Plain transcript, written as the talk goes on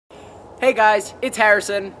Hey guys, it's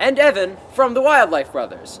Harrison and Evan from the Wildlife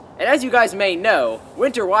Brothers. And as you guys may know,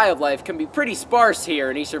 winter wildlife can be pretty sparse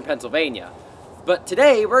here in eastern Pennsylvania. But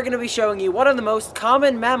today we're going to be showing you one of the most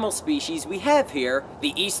common mammal species we have here,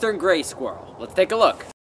 the Eastern Gray Squirrel. Let's take a look.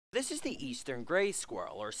 This is the Eastern Gray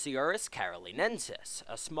Squirrel, or Squirrel carolinensis,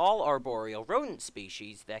 a small arboreal rodent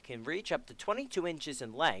species that can reach up to 22 inches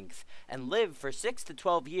in length and live for 6 to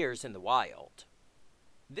 12 years in the wild.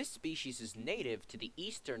 This species is native to the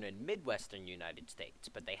eastern and midwestern United States,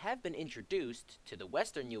 but they have been introduced to the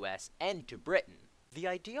western U.S. and to Britain. The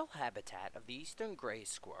ideal habitat of the Eastern Gray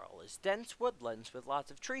Squirrel is dense woodlands with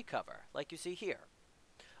lots of tree cover, like you see here.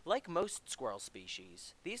 Like most squirrel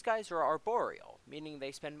species, these guys are arboreal, meaning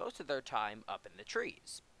they spend most of their time up in the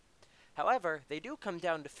trees. However, they do come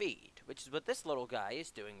down to feed, which is what this little guy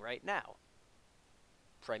is doing right now.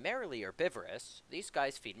 Primarily herbivorous, these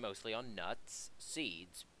guys feed mostly on nuts,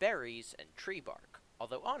 seeds, berries, and tree bark,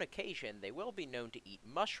 although on occasion they will be known to eat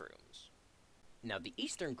mushrooms. Now, the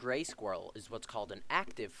Eastern Gray Squirrel is what's called an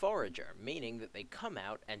active forager, meaning that they come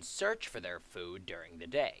out and search for their food during the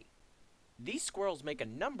day. These squirrels make a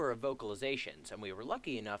number of vocalizations, and we were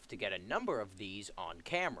lucky enough to get a number of these on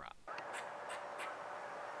camera.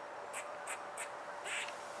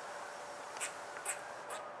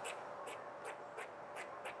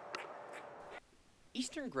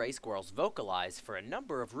 Eastern gray squirrels vocalize for a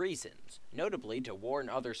number of reasons, notably to warn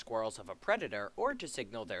other squirrels of a predator or to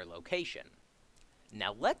signal their location.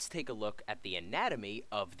 Now let's take a look at the anatomy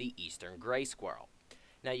of the Eastern gray squirrel.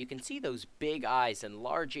 Now you can see those big eyes and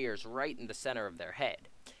large ears right in the center of their head.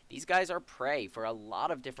 These guys are prey for a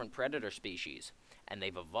lot of different predator species, and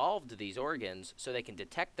they've evolved these organs so they can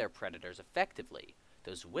detect their predators effectively.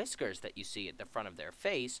 Those whiskers that you see at the front of their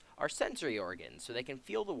face are sensory organs, so they can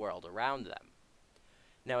feel the world around them.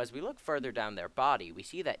 Now, as we look further down their body, we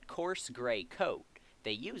see that coarse gray coat.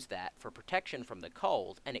 They use that for protection from the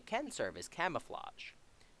cold, and it can serve as camouflage.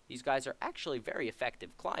 These guys are actually very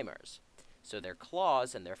effective climbers, so their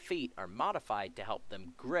claws and their feet are modified to help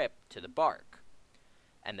them grip to the bark.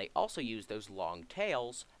 And they also use those long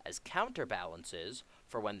tails as counterbalances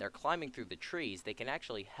for when they're climbing through the trees. They can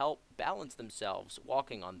actually help balance themselves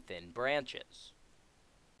walking on thin branches.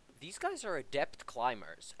 These guys are adept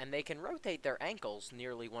climbers, and they can rotate their ankles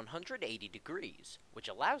nearly 180 degrees, which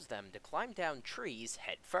allows them to climb down trees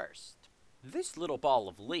head first. This little ball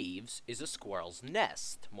of leaves is a squirrel's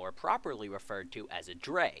nest, more properly referred to as a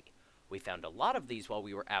dray. We found a lot of these while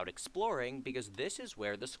we were out exploring because this is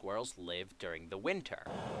where the squirrels live during the winter.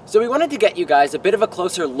 So we wanted to get you guys a bit of a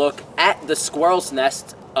closer look at the squirrel's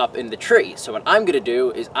nest up in the tree. So what I'm going to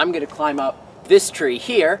do is I'm going to climb up this tree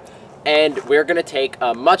here, and we're going to take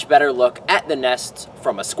a much better look at the nests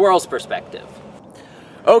from a squirrel's perspective.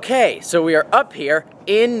 Okay, so we are up here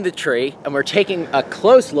in the tree, and we're taking a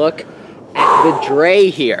close look at the dray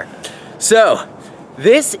here. So,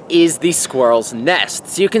 this is the squirrel's nest.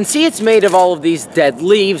 So you can see it's made of all of these dead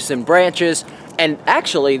leaves and branches, and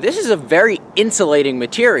actually, this is a very insulating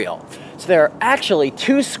material. So there are actually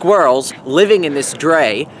 2 squirrels living in this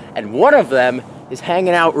dray, and one of them is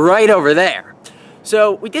hanging out right over there.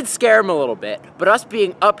 So we did scare them a little bit, but us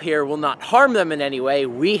being up here will not harm them in any way.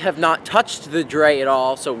 We have not touched the dray at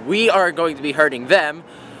all, so we aren't going to be hurting them,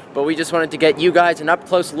 but we just wanted to get you guys an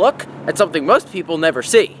up-close look at something most people never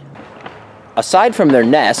see. Aside from their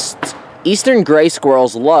nests, Eastern gray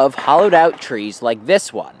squirrels love hollowed-out trees like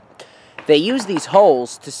this one. They use these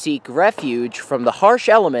holes to seek refuge from the harsh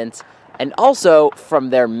elements and also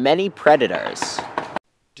from their many predators.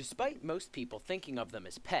 Despite most people thinking of them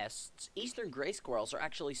as pests, Eastern gray squirrels are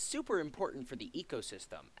actually super important for the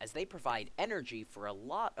ecosystem, as they provide energy for a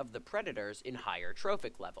lot of the predators in higher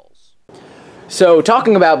trophic levels. So,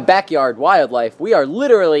 talking about backyard wildlife, we are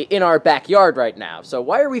literally in our backyard right now, so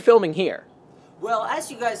why are we filming here? Well, as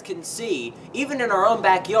you guys can see, even in our own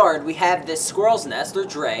backyard, we have this squirrel's nest, or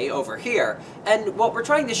dray, over here, and what we're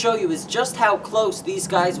trying to show you is just how close these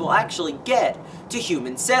guys will actually get to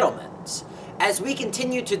human settlements. As we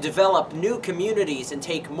continue to develop new communities and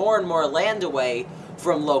take more and more land away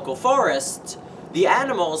from local forests, the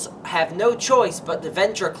animals have no choice but to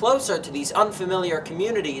venture closer to these unfamiliar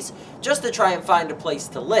communities just to try and find a place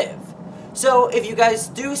to live. So if you guys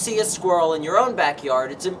do see a squirrel in your own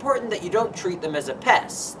backyard, it's important that you don't treat them as a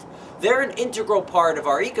pest. They're an integral part of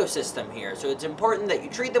our ecosystem here, so it's important that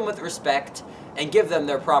you treat them with respect and give them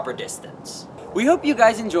their proper distance. We hope you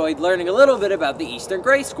guys enjoyed learning a little bit about the Eastern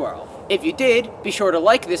Gray Squirrel. If you did, be sure to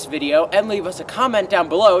like this video and leave us a comment down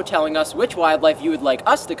below telling us which wildlife you would like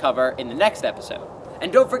us to cover in the next episode.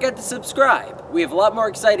 And don't forget to subscribe. We have a lot more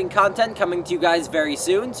exciting content coming to you guys very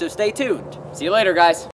soon, so stay tuned. See you later, guys.